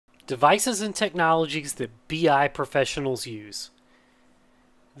Devices and technologies that BI professionals use.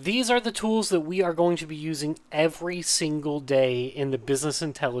 These are the tools that we are going to be using every single day in the business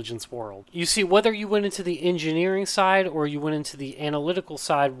intelligence world. You see, whether you went into the engineering side or you went into the analytical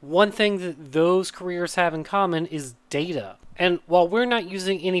side, one thing that those careers have in common is data. And while we're not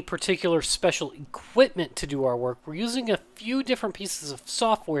using any particular special equipment to do our work, we're using a few different pieces of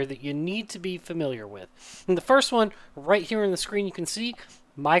software that you need to be familiar with. And the first one, right here on the screen, you can see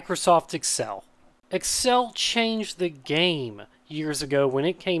Microsoft Excel. Excel changed the game years ago when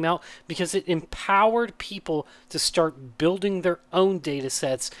it came out because it empowered people to start building their own data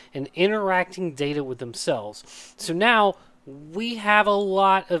sets and interacting data with themselves. So now we have a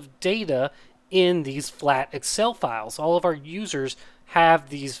lot of data in these flat Excel files. All of our users have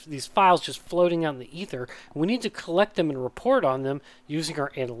these files just floating out in the ether. We need to collect them and report on them using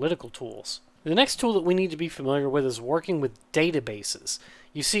our analytical tools. The next tool that we need to be familiar with is working with databases.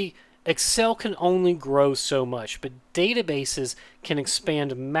 You see, Excel can only grow so much, but databases can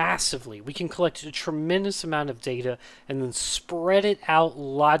expand massively. We can collect a tremendous amount of data and then spread it out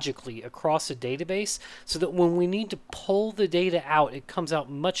logically across a database so that when we need to pull the data out, it comes out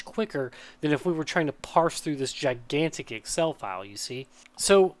much quicker than if we were trying to parse through this gigantic Excel file, you see.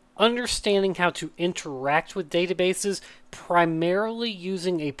 So understanding how to interact with databases, primarily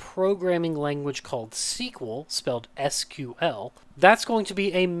using a programming language called SQL, spelled SQL, that's going to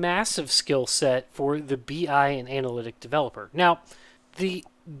be a massive skill set for the BI and analytic developer. Now, the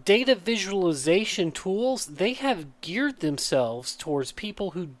data visualization tools, they have geared themselves towards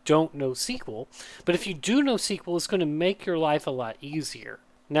people who don't know SQL, but if you do know SQL, it's going to make your life a lot easier.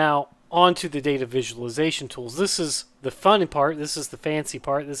 Now, on to the data visualization tools. This is the fun part, this is the fancy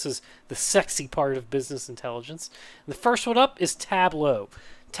part, this is the sexy part of business intelligence. And the first one up is Tableau.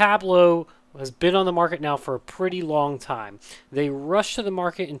 Tableau has been on the market now for a pretty long time. They rushed to the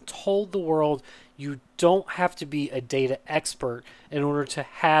market and told the world you don't have to be a data expert in order to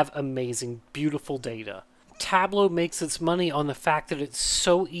have amazing, beautiful data. Tableau makes its money on the fact that it's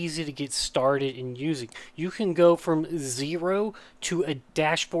so easy to get started in using. You can go from zero to a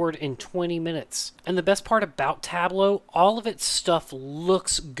dashboard in 20 minutes. And the best part about Tableau, all of its stuff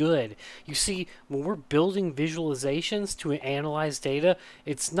looks good. You see, when we're building visualizations to analyze data,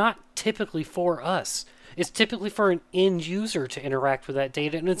 it's not typically for us. It's typically for an end user to interact with that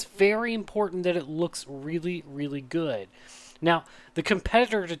data, and it's very important that it looks really, really good. Now, the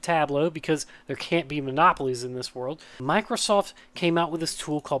competitor to Tableau, because there can't be monopolies in this world, Microsoft came out with this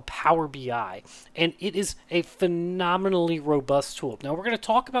tool called Power BI, and it is a phenomenally robust tool. Now, we're going to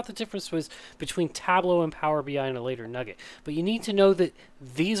talk about the differences between Tableau and Power BI in a later nugget, but you need to know that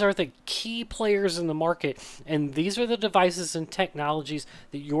these are the key players in the market, and these are the devices and technologies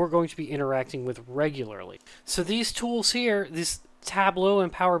that you're going to be interacting with regularly. So these tools here, this Tableau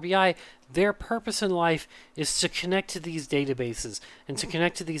and Power BI, their purpose in life is to connect to these databases and to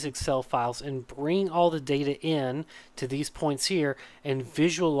connect to these Excel files and bring all the data in to these points here and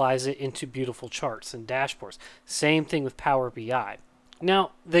visualize it into beautiful charts and dashboards. Same thing with Power BI.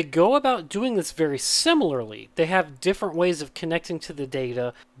 Now, they go about doing this very similarly. They have different ways of connecting to the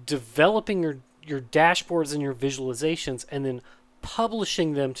data, developing your dashboards and your visualizations, and then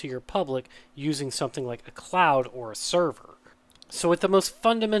publishing them to your public using something like a cloud or a server. So at the most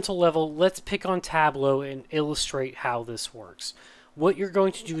fundamental level, let's pick on Tableau and illustrate how this works. What you're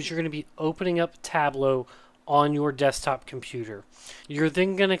going to do is you're going to be opening up Tableau on your desktop computer. You're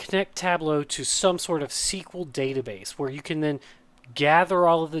then going to connect Tableau to some sort of SQL database where you can then gather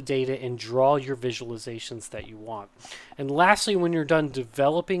all of the data and draw your visualizations that you want. And lastly, when you're done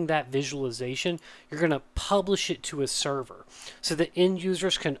developing that visualization, you're going to publish it to a server so that end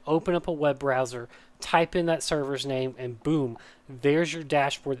users can open up a web browser, type in that server's name, and boom, there's your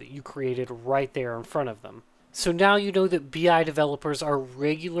dashboard that you created right there in front of them. So now you know that BI developers are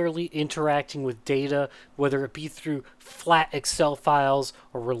regularly interacting with data, whether it be through flat Excel files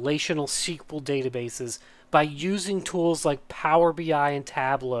or relational SQL databases, by using tools like Power BI and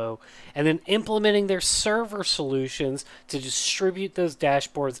Tableau, and then implementing their server solutions to distribute those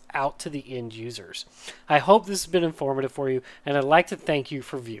dashboards out to the end users. I hope this has been informative for you, and I'd like to thank you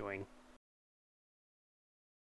for viewing.